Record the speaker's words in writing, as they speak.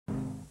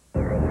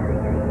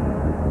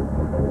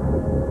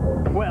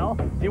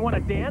Do you want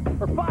to dance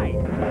or fight?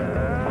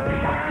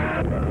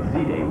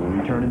 Z-Day will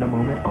return in a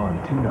moment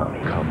on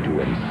Toonami. Come to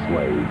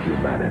enslave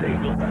humanity.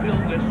 You'll fill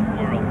this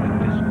world with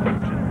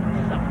misfortune,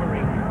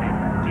 suffering,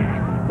 and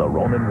death. The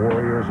Ronin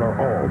warriors are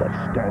all that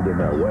stand in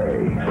their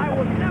way. I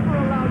will never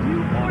allow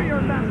you or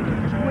your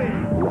masters to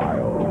win.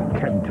 Ryo,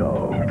 Kento,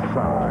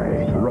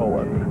 Sai,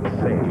 Rowan,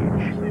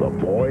 Sage. The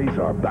boys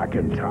are back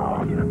in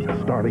town.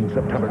 Starting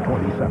September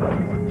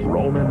 27th.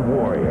 Ronin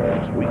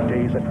Warriors,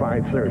 weekdays at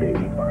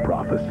 5:30.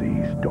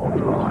 Prophecies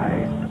don't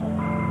lie.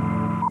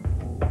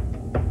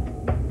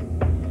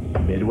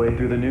 Midway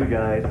through the new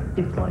guys,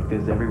 it's like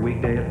this every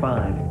weekday at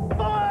 5.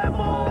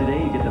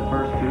 Today you get the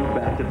first two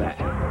back-to-back.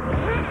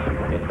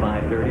 At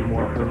 5:30,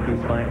 more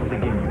Goku's fight with the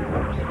Ginyu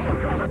Force.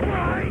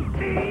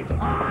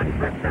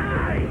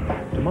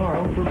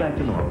 Tomorrow, we're back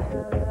to normal.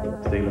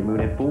 Sailor Moon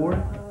at 4,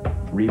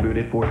 Reboot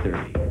at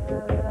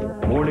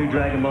 4:30. More new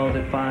Dragon Balls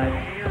at 5,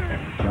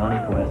 and Johnny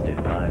Quest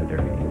at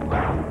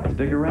 5:30.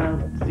 Stick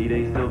around,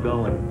 Z-Day's still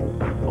going.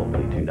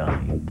 Hopefully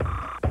Toonami.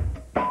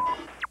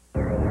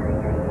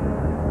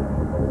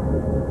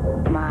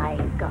 My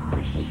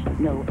gosh,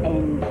 no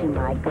end to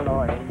my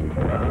glory.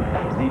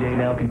 Z-Day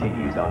now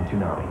continues on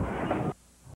Toonami.